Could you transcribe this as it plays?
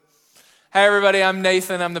Hey everybody, I'm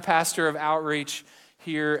Nathan. I'm the pastor of Outreach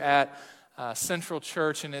here at Central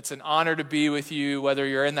Church, and it's an honor to be with you, whether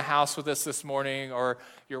you're in the house with us this morning or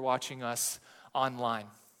you're watching us online.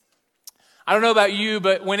 I don't know about you,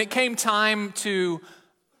 but when it came time to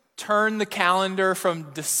turn the calendar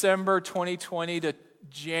from December 2020 to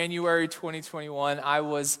January 2021, I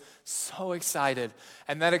was so excited.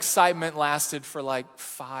 And that excitement lasted for like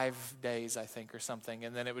 5 days, I think, or something.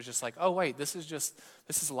 And then it was just like, oh wait, this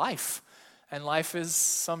is life. And life is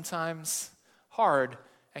sometimes hard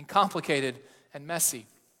and complicated and messy.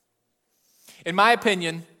 In my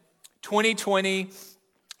opinion, 2020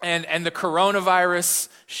 and the coronavirus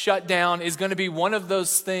shutdown is going to be one of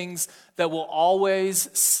those things that will always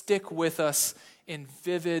stick with us in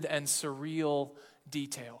vivid and surreal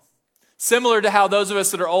detail. Similar to how those of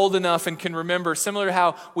us that are old enough and can remember, similar to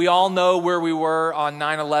how we all know where we were on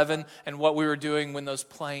 9/11 and what we were doing when those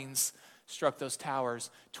planes struck those towers,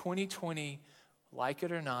 2020, like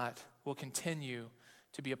it or not, will continue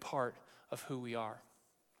to be a part of who we are.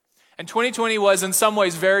 And 2020 was in some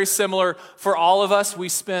ways very similar for all of us. We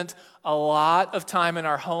spent a lot of time in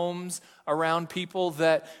our homes around people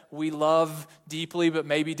that we love deeply but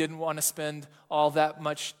maybe didn't want to spend all that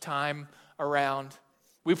much time around.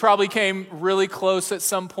 We probably came really close at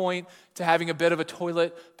some point to having a bit of a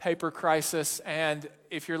toilet paper crisis. And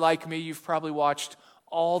if you're like me, you've probably watched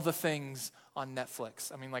all the things on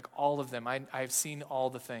Netflix. I mean, like all of them. I've seen all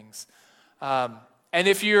the things. And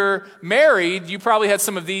if you're married, you probably had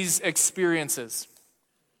some of these experiences.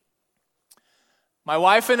 My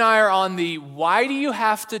wife and I are on the why do you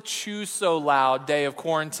have to chew so loud day of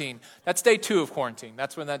quarantine. That's day 2 of quarantine.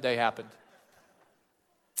 That's when that day happened.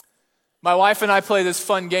 My wife and I play this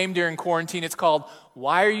fun game during quarantine. It's called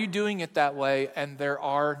Why Are You Doing It That Way? And there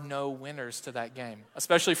are no winners to that game.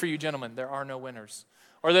 Especially for you gentlemen, there are no winners.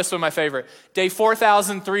 Or this one, my favorite. Day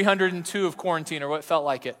 4,302 of quarantine, or what felt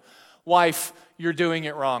like it. Wife, you're doing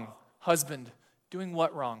it wrong. Husband, doing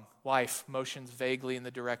what wrong? Wife, motions vaguely in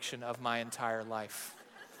the direction of my entire life.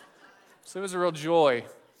 So it was a real joy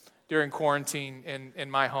during quarantine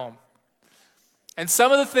in my home. And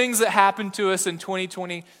some of the things that happened to us in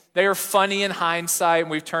 2020, they are funny in hindsight,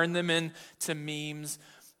 and we've turned them into memes.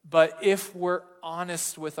 But if we're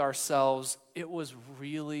honest with ourselves, it was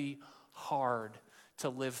really hard to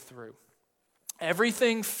live through.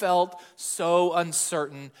 Everything felt so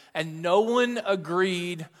uncertain, and no one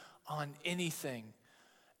agreed on anything.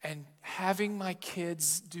 And having my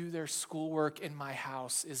kids do their schoolwork in my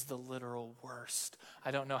house is the literal worst. I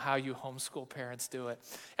don't know how you homeschool parents do it.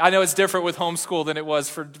 I know it's different with homeschool than it was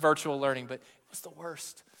for virtual learning, but it was the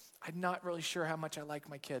worst. I'm not really sure how much I like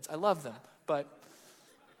my kids. I love them, but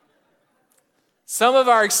some of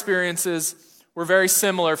our experiences were very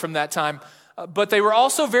similar from that time. But they were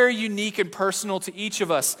also very unique and personal to each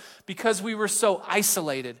of us because we were so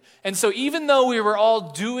isolated. And so even though we were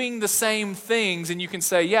all doing the same things, and you can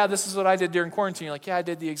say, yeah, this is what I did during quarantine. You're like, yeah, I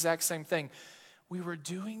did the exact same thing. We were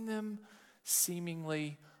doing them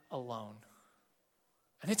seemingly alone.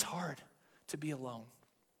 And it's hard to be alone.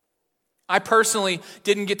 I personally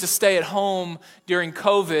didn't get to stay at home during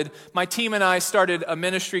COVID. My team and I started a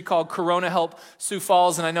ministry called Corona Help Sioux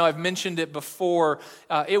Falls, and I know I've mentioned it before.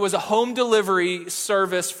 It was a home delivery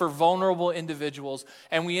service for vulnerable individuals,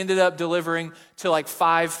 and we ended up delivering to like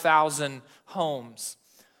 5,000 homes.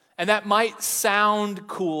 And that might sound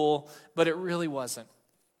cool, but it really wasn't.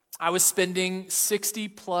 I was spending 60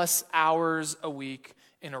 plus hours a week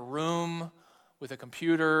in a room with a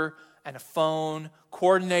computer and a phone,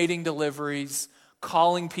 coordinating deliveries,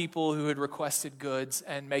 calling people who had requested goods,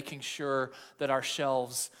 and making sure that our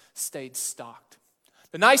shelves stayed stocked.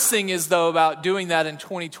 The nice thing is, though, about doing that in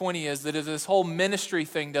 2020 is that if this whole ministry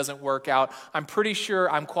thing doesn't work out, I'm pretty sure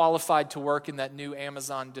I'm qualified to work in that new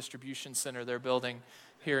Amazon distribution center they're building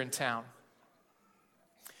here in town.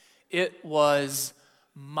 It was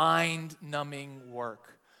mind-numbing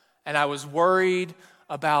work, and I was worried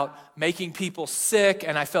about making people sick,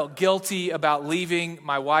 and I felt guilty about leaving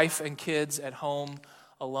my wife and kids at home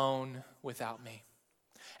alone without me.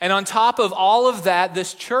 And on top of all of that,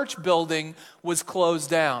 this church building was closed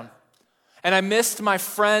down. And I missed my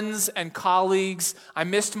friends and colleagues. I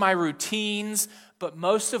missed my routines, but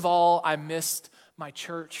most of all, I missed my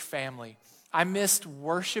church family. I missed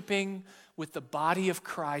worshiping with the body of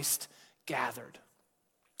Christ gathered.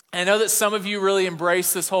 I know that some of you really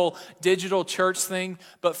embrace this whole digital church thing,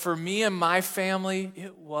 but for me and my family,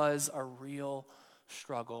 it was a real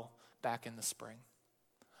struggle back in the spring.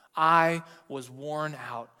 I was worn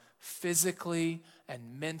out physically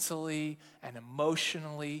and mentally and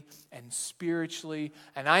emotionally and spiritually.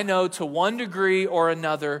 And I know to one degree or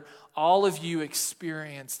another, all of you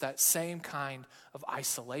experience that same kind of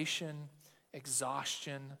isolation,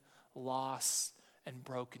 exhaustion, loss, and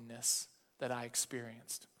brokenness that I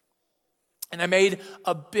experienced. And I made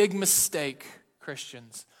a big mistake,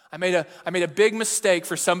 Christians. I made a big mistake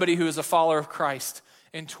for somebody who is a follower of Christ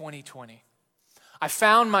in 2020. I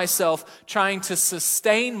found myself trying to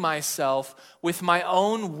sustain myself with my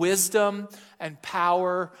own wisdom and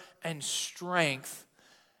power and strength,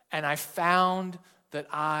 and I found that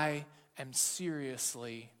I am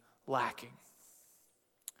seriously lacking.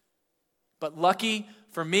 But lucky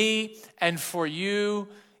for me and for you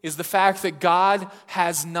is the fact that God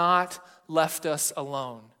has not left us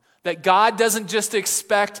alone. That God doesn't just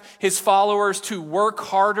expect his followers to work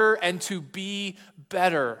harder and to be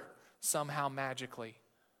better somehow magically.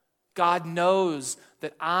 God knows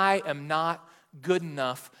that I am not good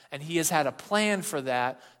enough, and he has had a plan for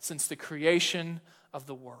that since the creation of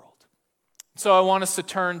the world. So I want us to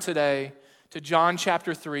turn today to John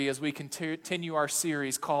chapter 3 as we continue our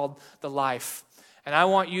series called The Life. And I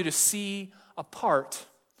want you to see a part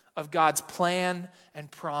of God's plan and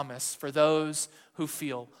promise for those who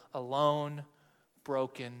feel alone,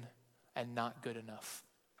 broken, and not good enough.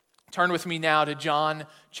 Turn with me now to John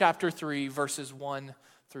chapter 3, verses 1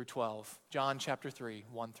 through 12. John chapter 3,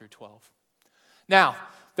 1 through 12. Now,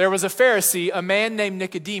 there was a Pharisee, a man named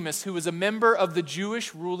Nicodemus, who was a member of the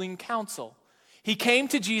Jewish ruling council. He came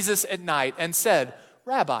to Jesus at night and said,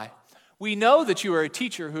 "Rabbi, we know that you are a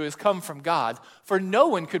teacher who has come from God, for no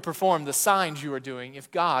one could perform the signs you are doing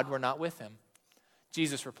if God were not with him."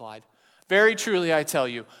 Jesus replied, "Very truly I tell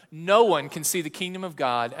you, no one can see the kingdom of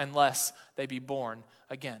God unless they be born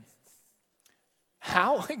again."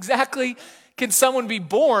 "How exactly can someone be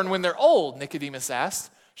born when they're old?" Nicodemus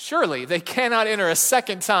asked. "Surely they cannot enter a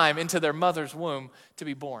second time into their mother's womb to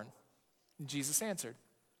be born." And Jesus answered,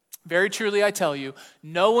 "Very truly I tell you,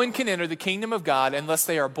 no one can enter the kingdom of God unless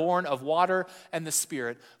they are born of water and the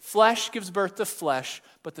Spirit. Flesh gives birth to flesh,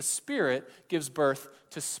 but the Spirit gives birth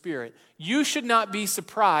to spirit. You should not be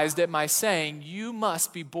surprised at my saying, 'You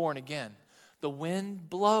must be born again.' The wind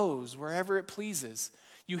blows wherever it pleases.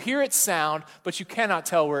 You hear its sound, but you cannot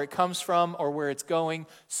tell where it comes from or where it's going.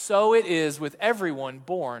 So it is with everyone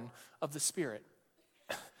born of the Spirit."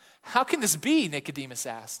 "How can this be?" Nicodemus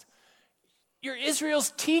asked. "You're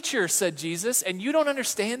Israel's teacher," said Jesus, "and you don't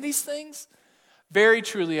understand these things? Very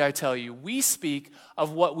truly I tell you, we speak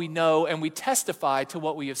of what we know and we testify to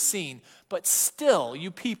what we have seen, but still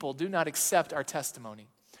you people do not accept our testimony.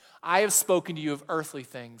 I have spoken to you of earthly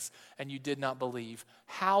things, and you did not believe.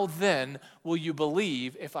 How then will you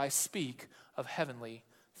believe if I speak of heavenly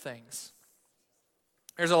things?"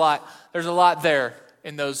 There's a lot there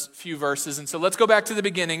in those few verses, and so let's go back to the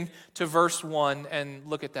beginning to verse 1 and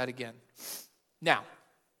look at that again. Now,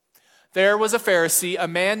 there was a Pharisee, a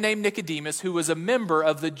man named Nicodemus, who was a member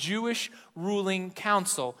of the Jewish ruling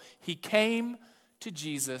council. He came to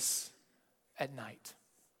Jesus at night.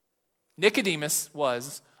 Nicodemus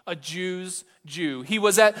was a Jew's Jew. He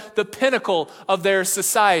was at the pinnacle of their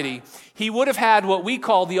society. He would have had what we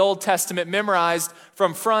call the Old Testament memorized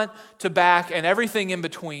from front to back and everything in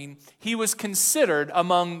between. He was considered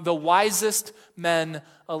among the wisest men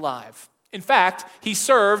alive. In fact, he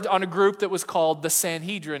served on a group that was called the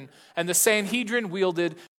Sanhedrin, and the Sanhedrin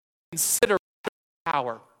wielded considerable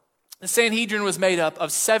power. The Sanhedrin was made up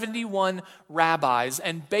of 71 rabbis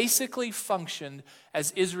and basically functioned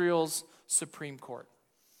as Israel's Supreme Court.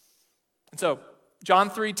 And so, John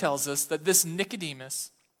 3 tells us that this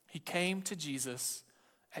Nicodemus, he came to Jesus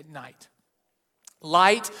at night.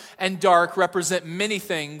 Light and dark represent many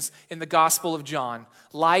things in the Gospel of John.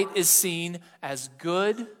 Light is seen as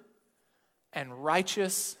good and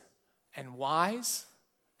righteous and wise,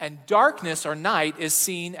 and darkness or night is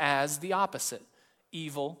seen as the opposite,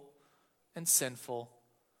 evil and sinful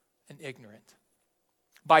and ignorant.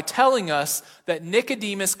 By telling us that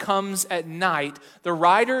Nicodemus comes at night, the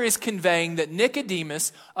writer is conveying that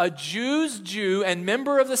Nicodemus, a Jew's Jew and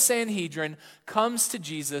member of the Sanhedrin, comes to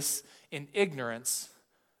Jesus in ignorance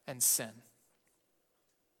and sin.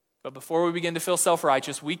 But before we begin to feel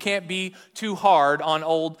self-righteous, we can't be too hard on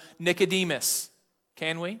old Nicodemus,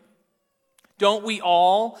 can we? Don't we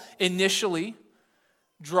all initially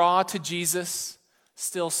draw to Jesus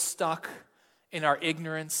still stuck in our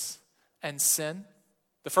ignorance and sin?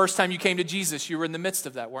 The first time you came to Jesus, you were in the midst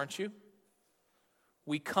of that, weren't you?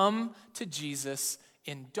 We come to Jesus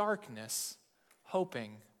in darkness,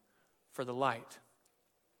 hoping for the light.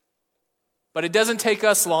 But it doesn't take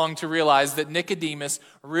us long to realize that Nicodemus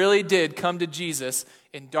really did come to Jesus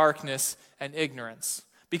in darkness and ignorance,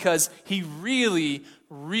 because he really,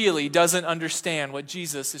 really doesn't understand what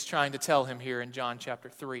Jesus is trying to tell him here in John chapter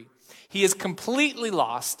 3. He is completely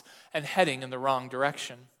lost and heading in the wrong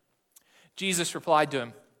direction. Jesus replied to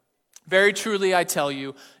him, "Very truly I tell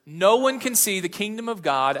you, no one can see the kingdom of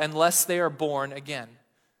God unless they are born again."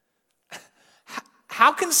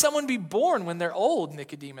 How can someone be born when they're old?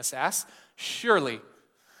 Nicodemus asked. Surely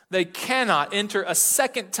they cannot enter a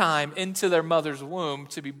second time into their mother's womb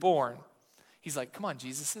to be born. He's like, come on,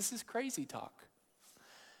 Jesus, this is crazy talk.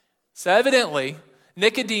 So evidently,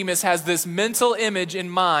 Nicodemus has this mental image in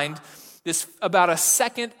mind, this about a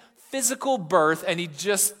second physical birth, and he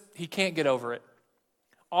can't get over it.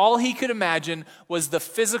 All he could imagine was the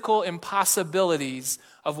physical impossibilities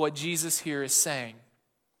of what Jesus here is saying.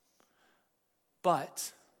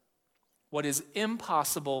 But what is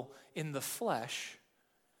impossible in the flesh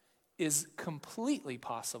is completely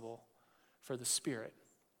possible for the Spirit.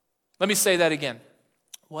 Let me say that again.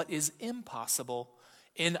 What is impossible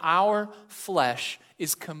in our flesh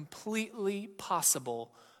is completely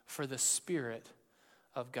possible for the Spirit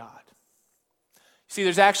of God. See,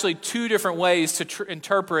 there's actually two different ways to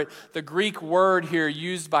interpret the Greek word here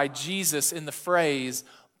used by Jesus in the phrase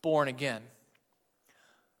born again.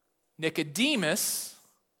 Nicodemus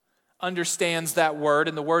understands that word,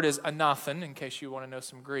 and the word is anathen, in case you want to know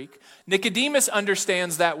some Greek. Nicodemus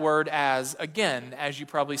understands that word as again, as you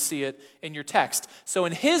probably see it in your text. So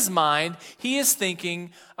in his mind, he is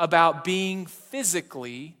thinking about being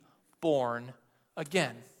physically born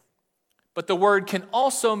again. But the word can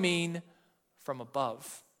also mean from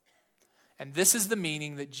above. And this is the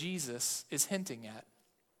meaning that Jesus is hinting at.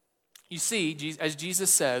 You see, as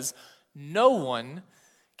Jesus says, no one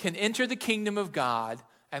can enter the kingdom of God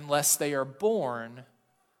unless they are born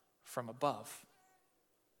from above.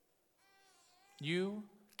 You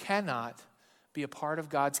cannot be a part of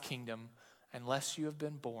God's kingdom unless you have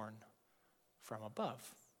been born from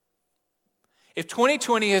above. If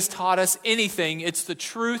 2020 has taught us anything, it's the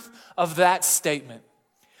truth of that statement.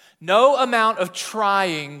 No amount of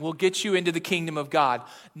trying will get you into the kingdom of God.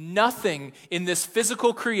 Nothing in this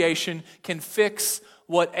physical creation can fix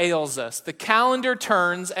what ails us. The calendar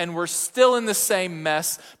turns and we're still in the same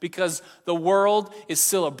mess because the world is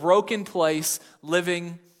still a broken place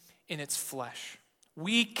living in its flesh.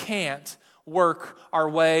 We can't work our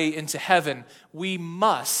way into heaven. We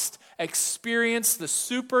must experience the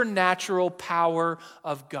supernatural power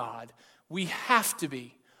of God. We have to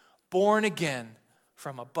be born again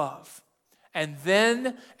from above. And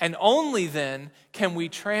then, and only then, can we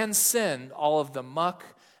transcend all of the muck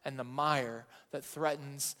and the mire that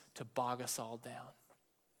threatens to bog us all down.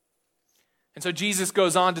 And so Jesus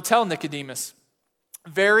goes on to tell Nicodemus,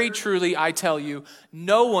 very truly I tell you,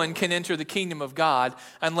 no one can enter the kingdom of God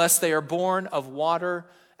unless they are born of water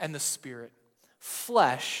and the Spirit.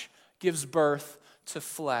 Flesh gives birth to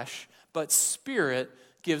flesh, but Spirit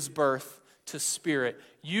gives birth to spirit.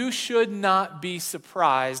 You should not be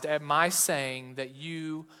surprised at my saying that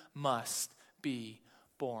you must be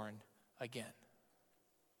born again.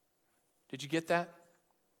 Did you get that?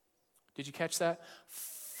 Did you catch that?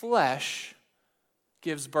 Flesh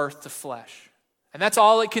gives birth to flesh. And that's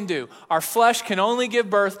all it can do. Our flesh can only give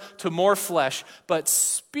birth to more flesh, but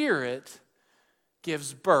Spirit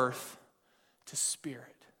gives birth to spirit.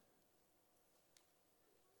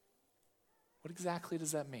 What exactly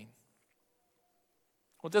does that mean?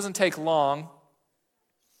 Well, it doesn't take long,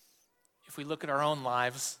 if we look at our own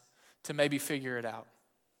lives, to maybe figure it out.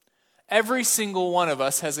 Every single one of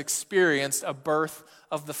us has experienced a birth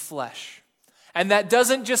of the flesh. And that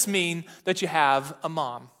doesn't just mean that you have a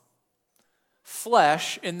mom.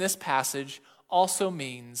 Flesh, in this passage, also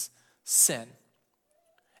means sin.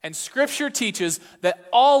 And Scripture teaches that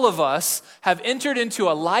all of us have entered into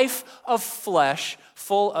a life of flesh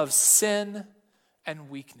full of sin and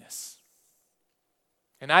weakness.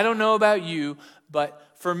 And I don't know about you, but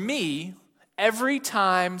for me, every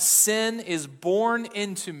time sin is born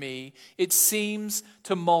into me, it seems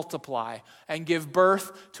to multiply and give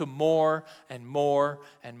birth to more and more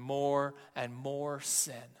and more and more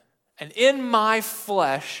sin. And in my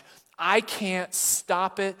flesh, I can't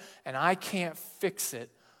stop it and I can't fix it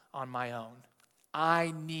on my own.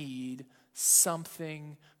 I need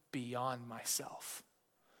something beyond myself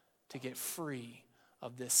to get free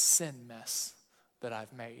of this sin mess that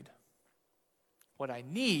I've made.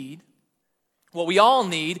 What we all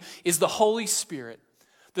need is the Holy Spirit,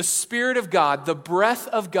 the Spirit of God, the breath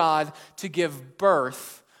of God to give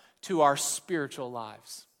birth to our spiritual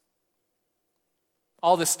lives.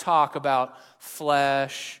 All this talk about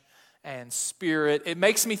flesh and spirit. It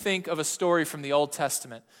makes me think of a story from the Old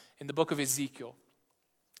Testament in the book of Ezekiel.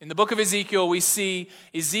 In the book of Ezekiel, we see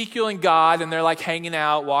Ezekiel and God, and they're like hanging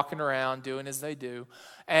out, walking around, doing as they do.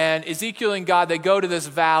 And Ezekiel and God, they go to this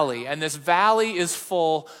valley, and this valley is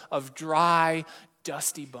full of dry,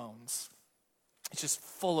 dusty bones. It's just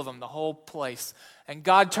full of them, the whole place. And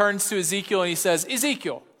God turns to Ezekiel and he says,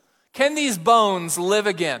 Ezekiel, can these bones live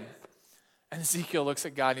again? And Ezekiel looks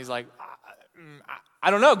at God and he's like,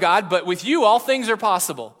 I don't know, God, but with you, all things are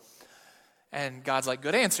possible. And God's like,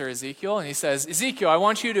 good answer, Ezekiel. And he says, Ezekiel, I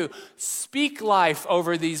want you to speak life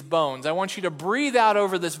over these bones. I want you to breathe out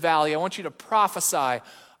over this valley. I want you to prophesy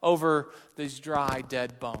over these dry,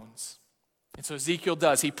 dead bones. And so Ezekiel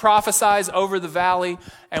does. He prophesies over the valley,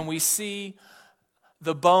 and we see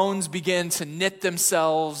the bones begin to knit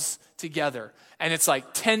themselves together. And it's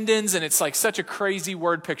like tendons, and it's like such a crazy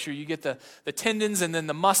word picture. You get the tendons, and then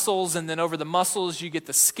the muscles, and then over the muscles you get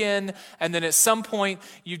the skin, and then at some point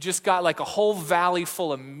you just got like a whole valley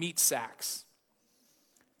full of meat sacks.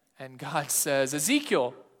 And God says,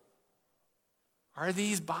 Ezekiel, are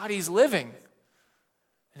these bodies living?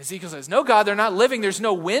 And Ezekiel says, no, God, they're not living. There's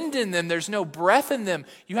no wind in them. There's no breath in them.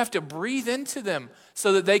 You have to breathe into them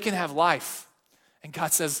so that they can have life. And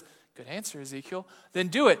God says, good answer, Ezekiel. Then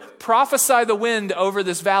do it. Prophesy the wind over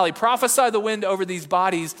this valley. Prophesy the wind over these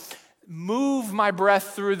bodies. Move my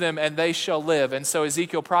breath through them, and they shall live. And so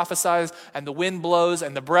Ezekiel prophesies, and the wind blows,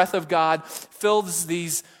 and the breath of God fills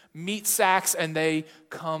these meat sacks, and they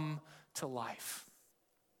come to life.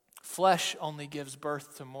 Flesh only gives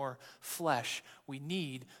birth to more flesh. We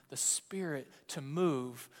need the Spirit to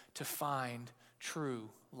move to find true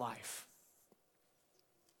life.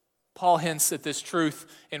 Paul hints at this truth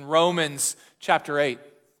in Romans chapter 8.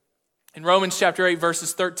 In Romans chapter 8,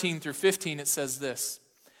 verses 13 through 15, it says this,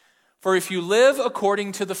 for if you live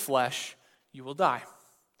according to the flesh, you will die.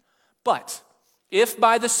 But if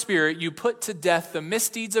by the Spirit you put to death the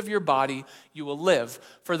misdeeds of your body, you will live.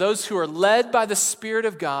 For those who are led by the Spirit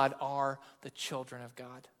of God are the children of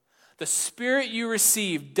God. The Spirit you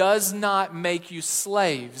receive does not make you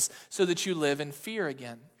slaves so that you live in fear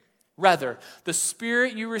again. Rather, the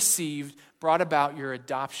Spirit you received brought about your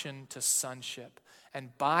adoption to sonship.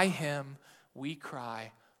 And by him we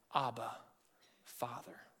cry, Abba,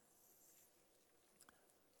 Father.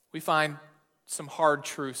 We find some hard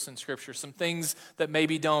truths in Scripture, some things that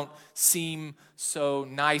maybe don't seem so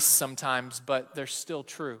nice sometimes, but they're still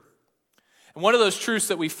true. And one of those truths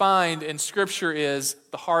that we find in Scripture is,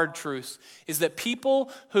 the hard truths, is that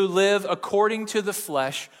people who live according to the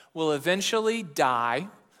flesh will eventually die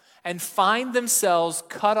and find themselves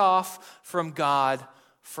cut off from God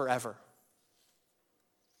forever.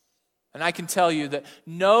 And I can tell you that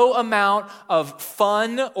no amount of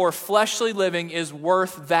fun or fleshly living is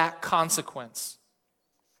worth that consequence.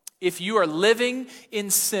 If you are living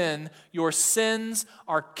in sin, your sins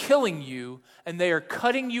are killing you, and they are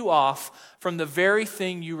cutting you off from the very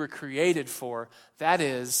thing you were created for. That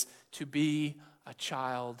is, to be a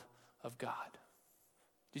child of God.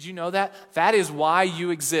 Did you know that? That is why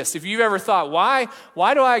you exist. If you've ever thought, why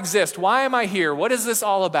do I exist? Why am I here? What is this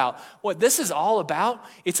all about? What this is all about,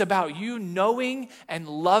 it's about you knowing and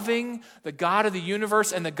loving the God of the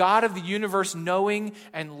universe, and the God of the universe knowing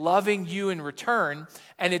and loving you in return.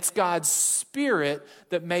 And it's God's Spirit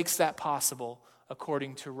that makes that possible,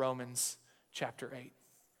 according to Romans chapter 8.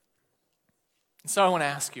 And so I want to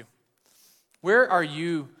ask you, where are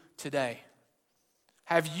you today?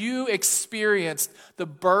 Have you experienced the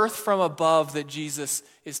birth from above that Jesus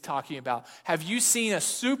is talking about? Have you seen a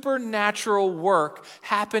supernatural work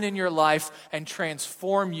happen in your life and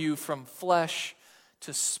transform you from flesh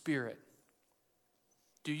to spirit?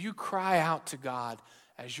 Do you cry out to God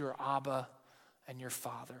as your Abba and your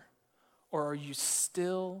Father? Or are you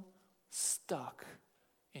still stuck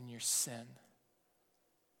in your sin?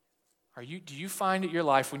 Do you find at your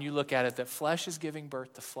life, when you look at it, that flesh is giving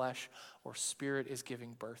birth to flesh, or spirit is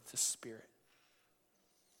giving birth to spirit?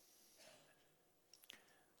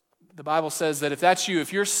 The Bible says that if that's you,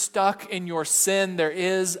 if you're stuck in your sin, there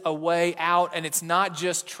is a way out, and it's not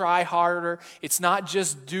just try harder, it's not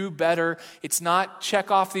just do better, it's not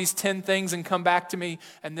check off these 10 things and come back to me,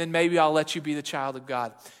 and then maybe I'll let you be the child of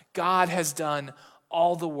God. God has done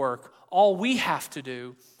all the work. All we have to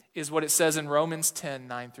do is what it says in Romans 10,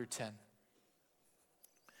 9 through 10.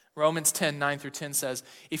 Romans 10, 9 through 10 says,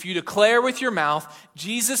 if you declare with your mouth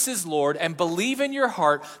Jesus is Lord and believe in your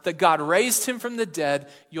heart that God raised him from the dead,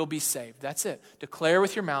 you'll be saved. That's it. Declare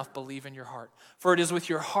with your mouth, believe in your heart. For it is with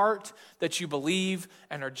your heart that you believe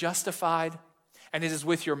and are justified, and it is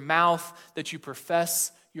with your mouth that you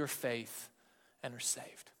profess your faith and are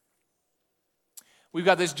saved. We've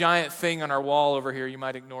got this giant thing on our wall over here. You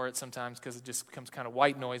might ignore it sometimes because it just becomes kind of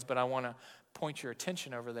white noise, but I want to point your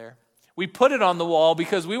attention over there. We put it on the wall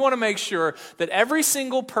because we want to make sure that every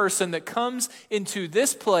single person that comes into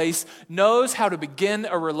this place knows how to begin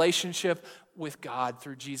a relationship with God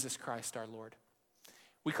through Jesus Christ our Lord.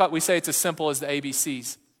 We say it's as simple as the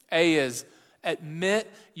ABCs. A is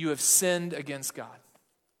admit you have sinned against God.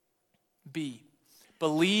 B,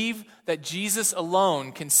 believe that Jesus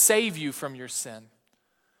alone can save you from your sin.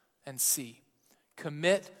 And C,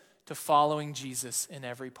 commit to following Jesus in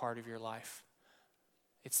every part of your life.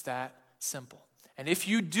 It's that simple. And if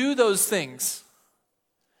you do those things,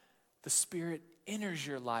 the Spirit enters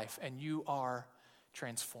your life and you are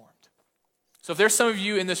transformed. So if there's some of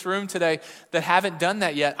you in this room today that haven't done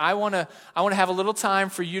that yet, I want to have a little time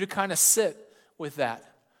for you to kind of sit with that.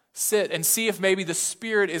 Sit and see if maybe the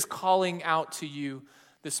Spirit is calling out to you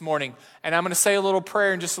this morning. And I'm going to say a little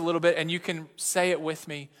prayer in just a little bit, and you can say it with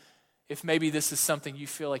me if maybe this is something you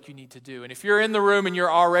feel like you need to do. And if you're in the room and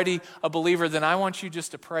you're already a believer, then I want you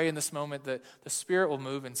just to pray in this moment that the Spirit will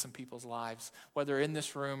move in some people's lives, whether in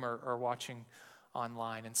this room or watching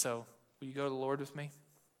online. And so, will you go to the Lord with me?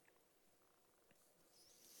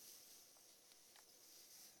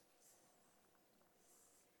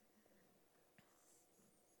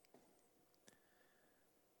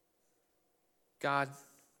 God,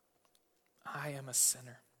 I am a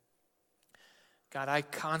sinner. God, I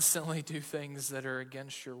constantly do things that are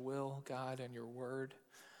against your will, God, and your word.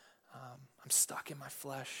 I'm stuck in my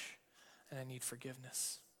flesh, and I need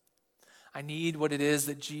forgiveness. I need what it is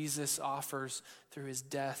that Jesus offers through his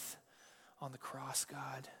death on the cross,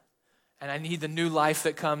 God. And I need the new life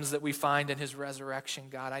that comes that we find in his resurrection,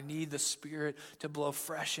 God. I need the Spirit to blow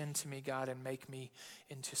fresh into me, God, and make me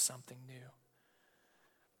into something new.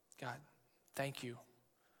 God, thank you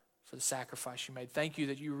for the sacrifice you made. Thank you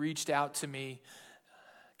that you reached out to me,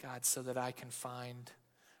 God, so that I can find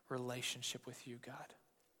relationship with you, God.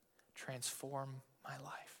 Transform my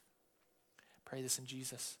life. Pray this in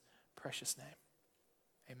Jesus' precious name.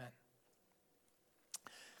 Amen.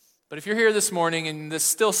 But if you're here this morning and this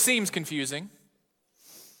still seems confusing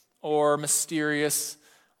or mysterious,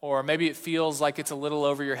 or maybe it feels like it's a little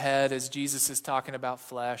over your head as Jesus is talking about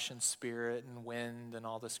flesh and spirit and wind and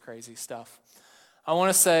all this crazy stuff, I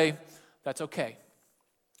want to say that's okay.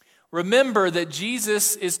 Remember that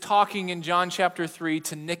Jesus is talking in John chapter 3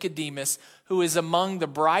 to Nicodemus, who is among the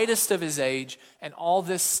brightest of his age, and all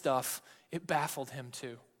this stuff, it baffled him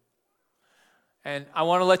too. And I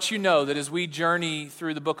want to let you know that as we journey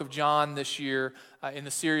through the book of John this year, in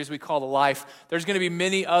the series we call The Life, there's going to be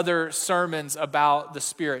many other sermons about the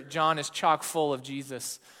Spirit. John is chock full of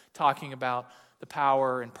Jesus talking about the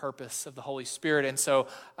power and purpose of the Holy Spirit. And so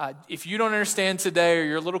if you don't understand today or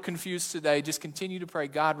you're a little confused today, just continue to pray,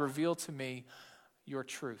 God, reveal to me your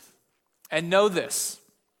truth. And know this,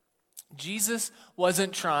 Jesus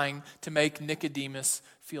wasn't trying to make Nicodemus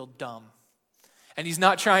feel dumb. And he's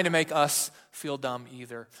not trying to make us feel dumb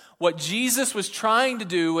either. What Jesus was trying to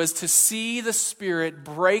do was to see the Spirit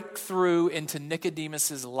break through into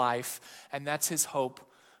Nicodemus's life, and that's his hope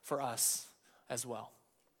for us as well.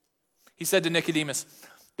 He said to Nicodemus,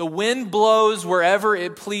 "The wind blows wherever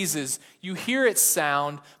it pleases. You hear its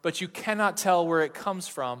sound, but you cannot tell where it comes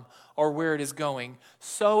from or where it is going.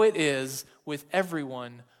 So it is with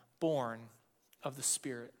everyone born of the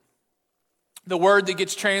Spirit." The word that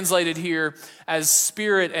gets translated here as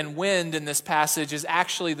spirit and wind in this passage is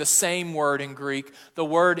actually the same word in Greek. The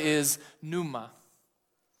word is pneuma.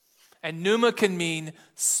 And pneuma can mean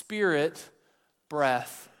spirit,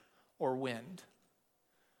 breath, or wind.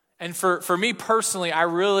 And for me personally, I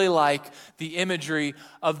really like the imagery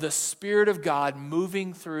of the Spirit of God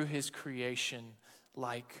moving through his creation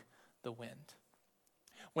like the wind.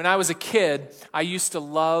 When I was a kid, I used to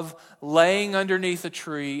love laying underneath a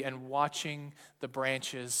tree and watching the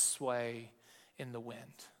branches sway in the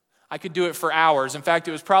wind. I could do it for hours. In fact,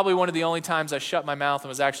 it was probably one of the only times I shut my mouth and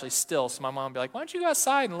was actually still. So my mom would be like, "Why don't you go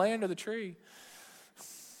outside and lay under the tree?"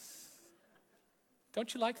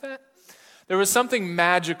 Don't you like that? There was something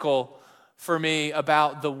magical for me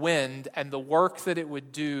about the wind and the work that it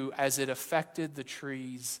would do as it affected the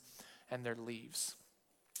trees and their leaves.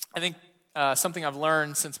 I think something I've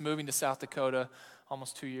learned since moving to South Dakota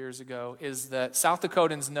almost 2 years ago is that South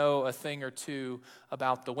Dakotans know a thing or two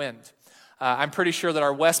about the wind. I'm pretty sure that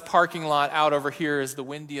our west parking lot out over here is the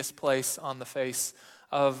windiest place on the face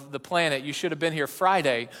of the planet. You should have been here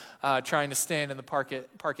Friday trying to stand in the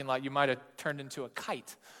parking lot. You might have turned into a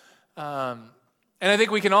kite. And I think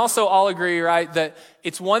we can also all agree, right, that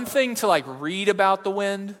it's one thing to like read about the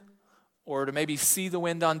wind or to maybe see the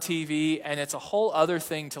wind on TV, and it's a whole other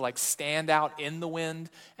thing to like stand out in the wind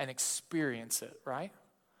and experience it, right?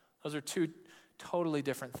 Those are two totally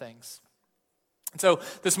different things. And so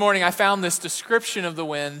this morning I found this description of the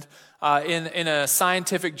wind in a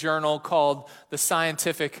scientific journal called the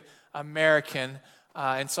Scientific American.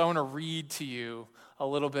 And so I want to read to you a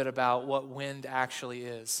little bit about what wind actually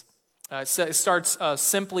is. It starts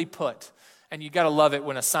simply put. And you got to love it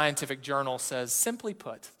when a scientific journal says simply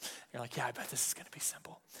put. You're like, yeah, I bet this is going to be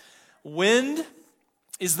simple. Wind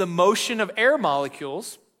is the motion of air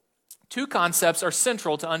molecules. Two concepts are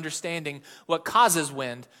central to understanding what causes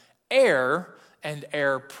wind: air and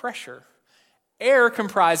air pressure. Air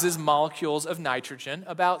comprises molecules of nitrogen,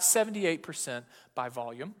 about 78% by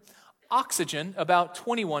volume, oxygen, about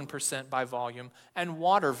 21% by volume, and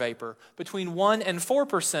water vapor, between 1 and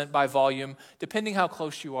 4% by volume, depending how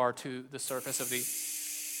close you are to the surface of the...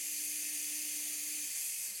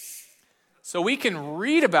 So we can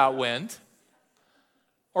read about wind,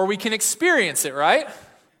 or we can experience it, right?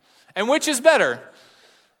 And which is better?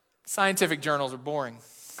 Scientific journals are boring.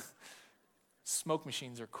 Smoke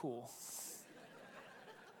machines are cool.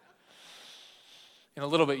 In a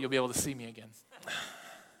little bit, you'll be able to see me again.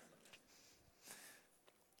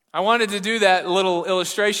 I wanted to do that little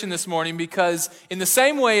illustration this morning because in the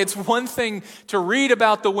same way it's one thing to read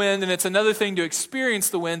about the wind and it's another thing to experience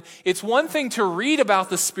the wind. It's one thing to read about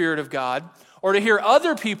the Spirit of God or to hear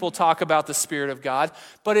other people talk about the Spirit of God,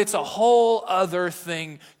 but it's a whole other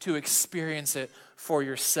thing to experience it for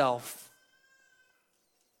yourself.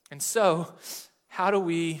 And so, how do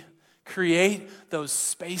we create those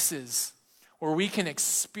spaces where we can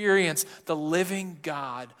experience the living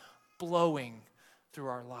God blowing through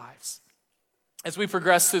our lives? As we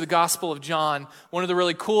progress through the Gospel of John, one of the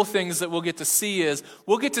really cool things that we'll get to see is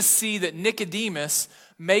we'll get to see that Nicodemus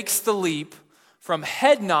makes the leap from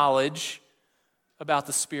head knowledge about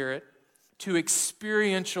the Spirit to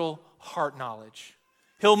experiential heart knowledge.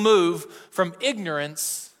 He'll move from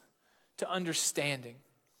ignorance to understanding.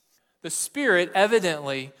 The Spirit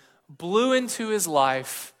evidently blew into his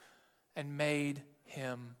life and made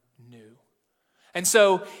him new. And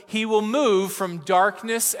so he will move from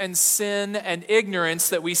darkness and sin and ignorance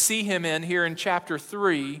that we see him in here in chapter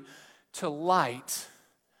 3 to light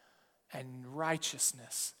and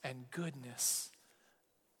righteousness and goodness.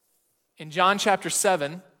 In John chapter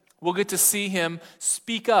 7, we'll get to see him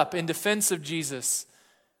speak up in defense of Jesus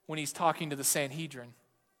when he's talking to the Sanhedrin.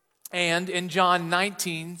 And in John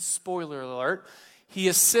 19, spoiler alert, he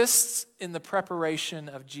assists in the preparation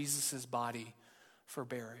of Jesus' body for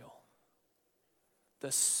burial.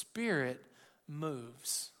 The Spirit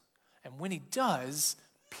moves. And when he does,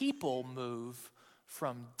 people move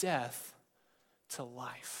from death to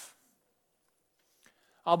life.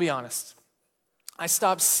 I'll be honest. I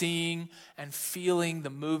stopped seeing and feeling the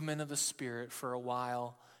movement of the Spirit for a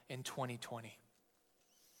while in 2020.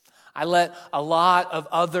 I let a lot of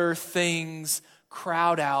other things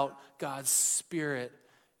crowd out God's Spirit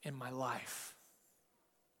in my life.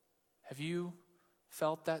 Have you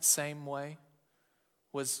felt that same way?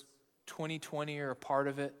 Was 2020 or a part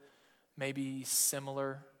of it maybe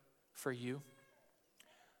similar for you?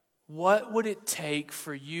 What would it take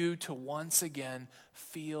for you to once again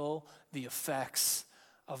feel the effects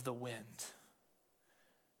of the wind?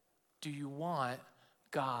 Do you want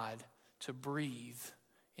God to breathe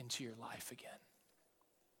into your life again?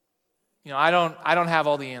 You know, I don't have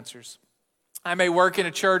all the answers. I may work in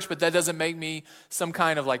a church, but that doesn't make me some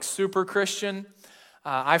kind of like super Christian.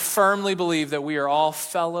 I firmly believe that we are all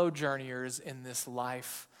fellow journeyers in this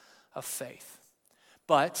life of faith.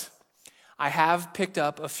 But I have picked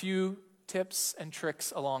up a few tips and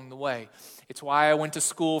tricks along the way. It's why I went to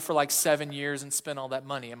school for like 7 years and spent all that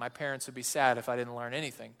money, and my parents would be sad if I didn't learn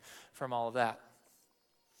anything from all of that.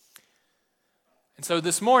 And so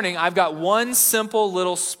this morning, I've got one simple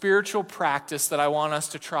little spiritual practice that I want us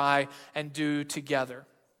to try and do together.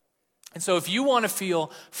 And so if you want to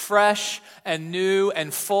feel fresh and new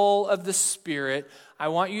and full of the Spirit, I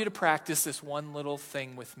want you to practice this one little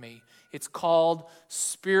thing with me. It's called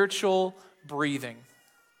spiritual breathing.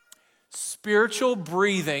 Spiritual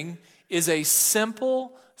breathing is a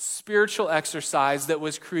simple spiritual exercise that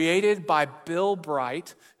was created by Bill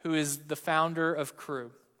Bright, who is the founder of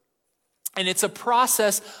Crew. And it's a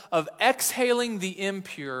process of exhaling the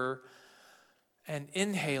impure and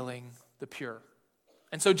inhaling the pure.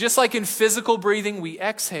 And so just like in physical breathing, we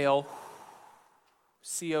exhale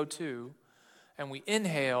CO2 and we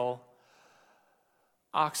inhale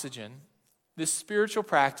oxygen. This spiritual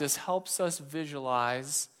practice helps us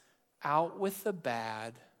visualize out with the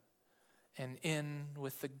bad and in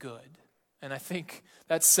with the good. And I think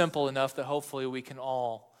that's simple enough that hopefully we can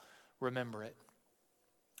all remember it.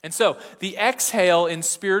 And so the exhale in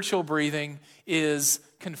spiritual breathing is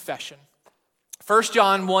confession. 1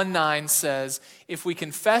 John 1:9 says, if we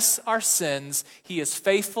confess our sins, he is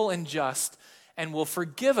faithful and just and will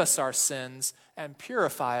forgive us our sins and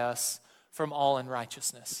purify us from all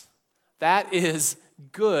unrighteousness. That is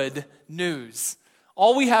good news.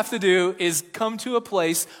 All we have to do is come to a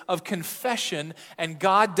place of confession, and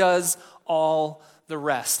God does all the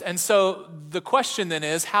rest. And so the question then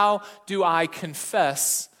is, how do I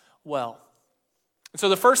confess well? And so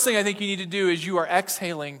the first thing I think you need to do as you are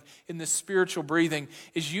exhaling in this spiritual breathing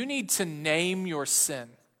is you need to name your sin.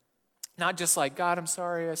 Not just like, God, I'm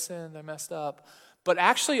sorry, I sinned, I messed up, but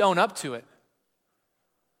actually own up to it.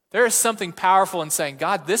 There is something powerful in saying,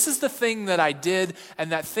 God, this is the thing that I did,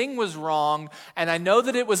 and that thing was wrong, and I know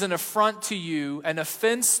that it was an affront to you, an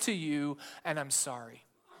offense to you, and I'm sorry.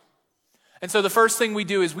 And so the first thing we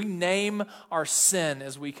do is we name our sin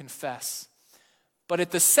as we confess. But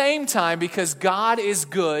at the same time, because God is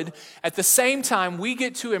good, at the same time, we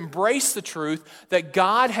get to embrace the truth that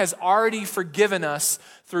God has already forgiven us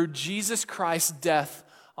through Jesus Christ's death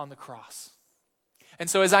on the cross. And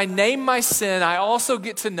so as I name my sin, I also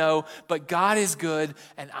get to know, but God is good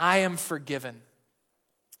and I am forgiven.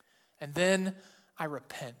 And then I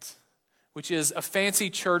repent, which is a fancy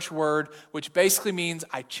church word, which basically means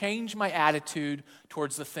I change my attitude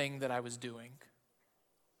towards the thing that I was doing.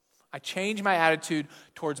 I change my attitude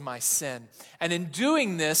towards my sin. And in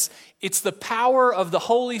doing this, it's the power of the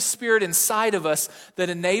Holy Spirit inside of us that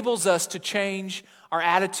enables us to change our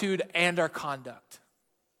attitude and our conduct.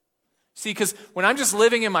 See, because when I'm just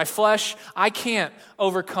living in my flesh, I can't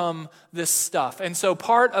overcome this stuff. And so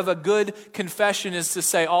part of a good confession is to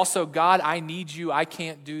say also, God, I need you. I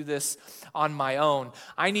can't do this on my own.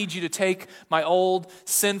 I need you to take my old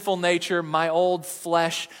sinful nature, my old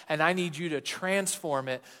flesh, and I need you to transform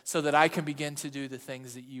it so that I can begin to do the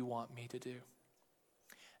things that you want me to do.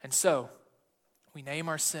 And so we name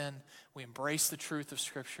our sin, we embrace the truth of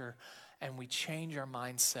Scripture, and we change our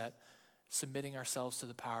mindset, submitting ourselves to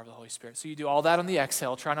the power of the Holy Spirit. So you do all that on the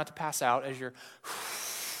exhale. Try not to pass out as you're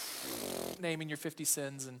naming your 50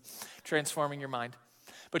 sins and transforming your mind.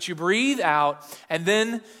 But you breathe out, and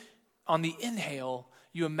then on the inhale,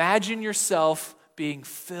 you imagine yourself being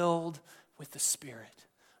filled with the Spirit,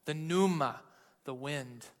 the pneuma, the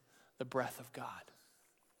wind, the breath of God.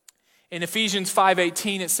 In Ephesians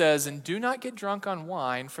 5:18 it says, and do not get drunk on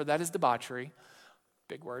wine, for that is debauchery,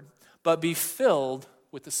 big word, but be filled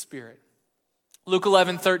with the Spirit. Luke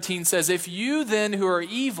 11:13 says, if you then who are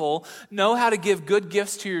evil know how to give good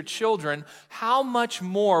gifts to your children, how much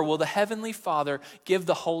more will the Heavenly Father give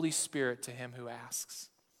the Holy Spirit to him who asks?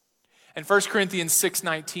 And 1 Corinthians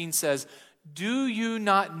 6:19 says, do you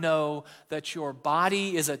not know that your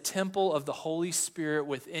body is a temple of the Holy Spirit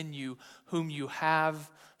within you, whom you have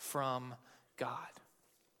from God?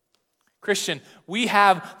 Christian, we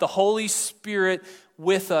have the Holy Spirit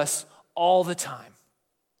with us all the time.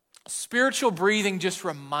 Spiritual breathing just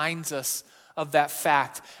reminds us of that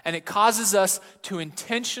fact, and it causes us to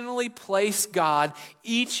intentionally place God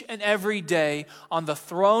each and every day on the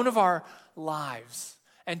throne of our lives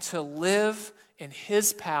and to live in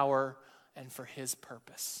His power and for His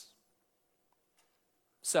purpose.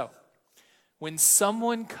 So, when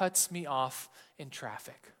someone cuts me off in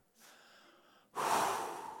traffic,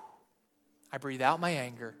 I breathe out my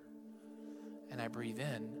anger and I breathe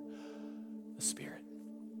in the Spirit.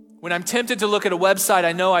 When I'm tempted to look at a website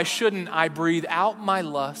I know I shouldn't, I breathe out my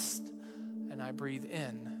lust and I breathe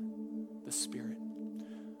in the Spirit.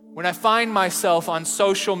 When I find myself on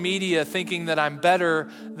social media thinking that I'm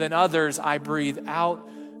better than others, I breathe out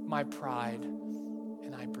my pride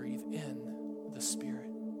and I breathe in the Spirit.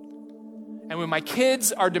 And when my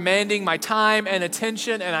kids are demanding my time and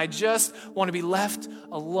attention and I just want to be left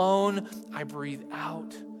alone, I breathe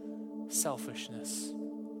out selfishness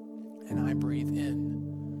and I breathe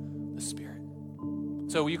in the Spirit.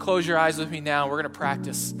 So will you close your eyes with me now? We're going to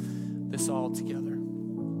practice this all together.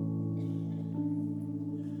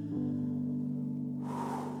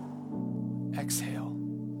 Exhale.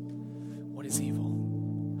 What is evil?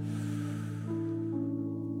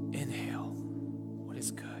 Inhale. What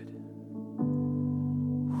is good?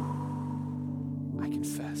 I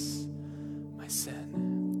confess my sin.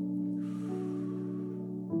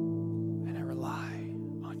 And I rely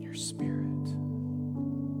on your Spirit.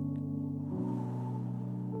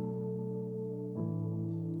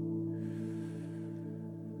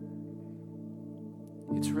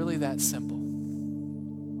 It's really that simple.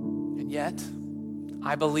 And yet,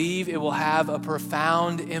 I believe it will have a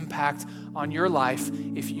profound impact on your life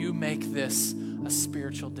if you make this a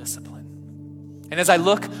spiritual discipline. And as I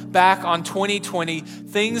look back on 2020,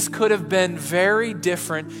 things could have been very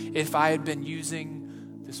different if I had been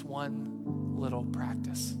using this one little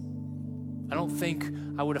practice. I don't think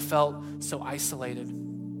I would have felt so isolated.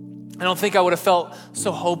 I don't think I would have felt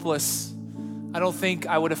so hopeless. I don't think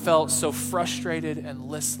I would have felt so frustrated and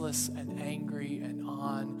listless and angry and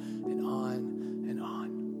on and on and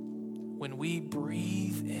on. When we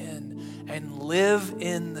breathe in and live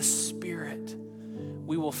in the Spirit,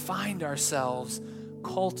 we will find ourselves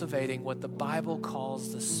cultivating what the Bible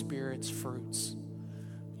calls the Spirit's fruits.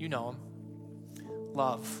 You know them: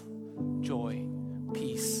 love, joy,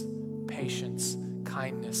 peace, patience,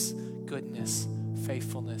 kindness, goodness,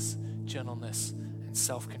 faithfulness, gentleness, and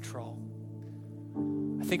self-control.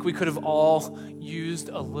 I think we could have all used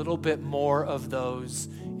a little bit more of those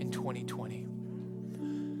in 2020.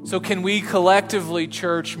 So can we collectively,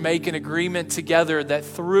 church, make an agreement together that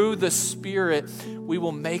through the Spirit, we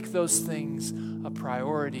will make those things a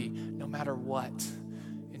priority no matter what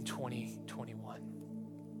in 2021?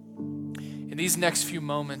 In these next few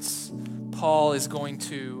moments, Paul is going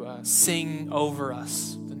to sing over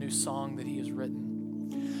us the new song that he has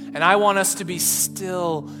written. And I want us to be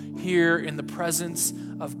still here in the presence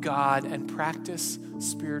of God and practice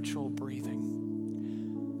spiritual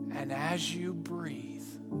breathing. And as you breathe,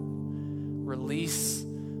 release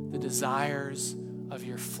the desires of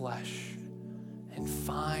your flesh and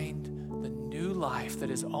find the new life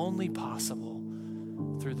that is only possible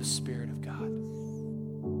through the Spirit of God.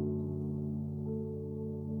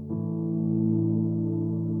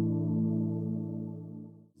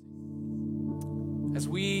 As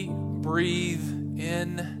we breathe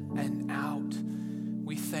in and out,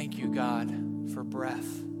 we thank you, God, for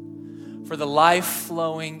breath, for the life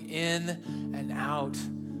flowing in and out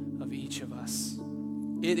of each of us.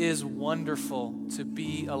 It is wonderful to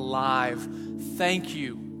be alive. Thank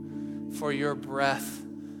you for your breath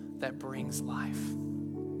that brings life.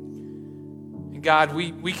 And God,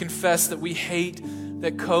 we confess that we hate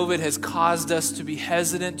that COVID has caused us to be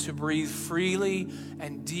hesitant to breathe freely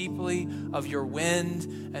and deeply of your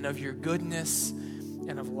wind and of your goodness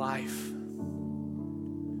and of life.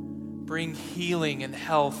 Bring healing and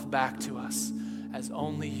health back to us as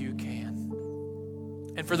only you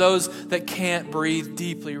can. And for those that can't breathe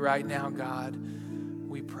deeply right now, God,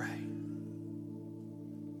 we pray.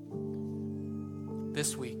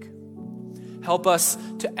 This week, help us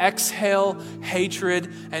to exhale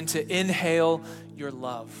hatred and to inhale your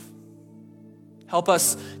love. Help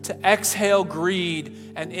us to exhale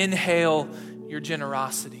greed and inhale your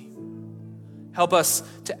generosity. Help us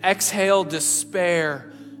to exhale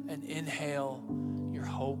despair and inhale your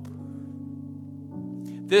hope.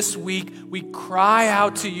 This week, we cry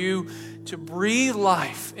out to you to breathe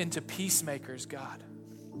life into peacemakers, God.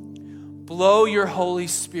 Blow your Holy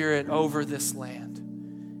Spirit over this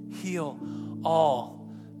land. Heal all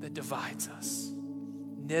that divides us.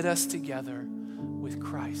 Knit us together with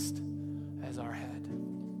Christ as our head.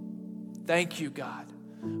 Thank you, God,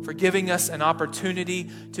 for giving us an opportunity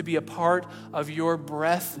to be a part of your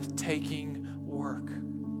breathtaking work.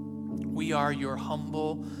 We are your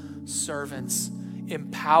humble servants,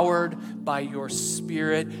 empowered by your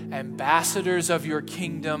Spirit, ambassadors of your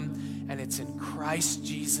kingdom, and it's in Christ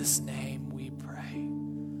Jesus' name we pray.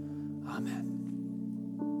 Amen.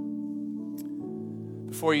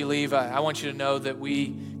 Before you leave, I want you to know that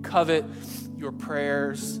we covet your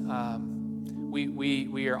prayers.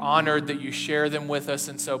 We are honored that you share them with us,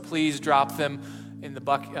 and so please drop them in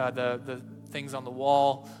the things on the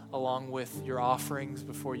wall along with your offerings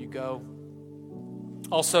before you go.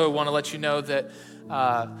 Also, want to let you know that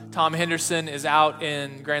Tom Henderson is out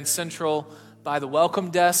in Grand Central by the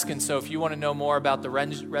welcome desk, and so if you want to know more about the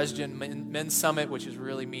Resgen Men's Summit, which is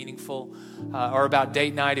really meaningful, or about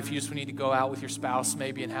date night, if you just need to go out with your spouse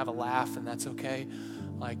maybe and have a laugh, and that's okay.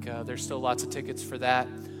 There's still lots of tickets for that.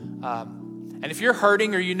 And if you're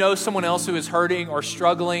hurting or you know someone else who is hurting or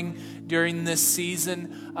struggling during this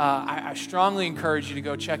season, I strongly encourage you to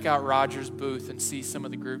go check out Roger's booth and see some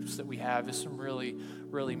of the groups that we have. There's some really,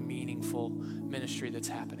 really meaningful ministry that's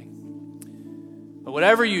happening. But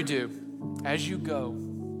whatever you do, as you go,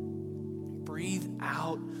 breathe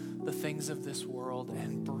out the things of this world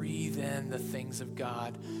and breathe in the things of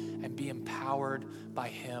God and be empowered by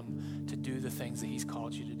Him to do the things that He's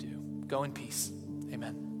called you to do. Go in peace.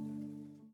 Amen.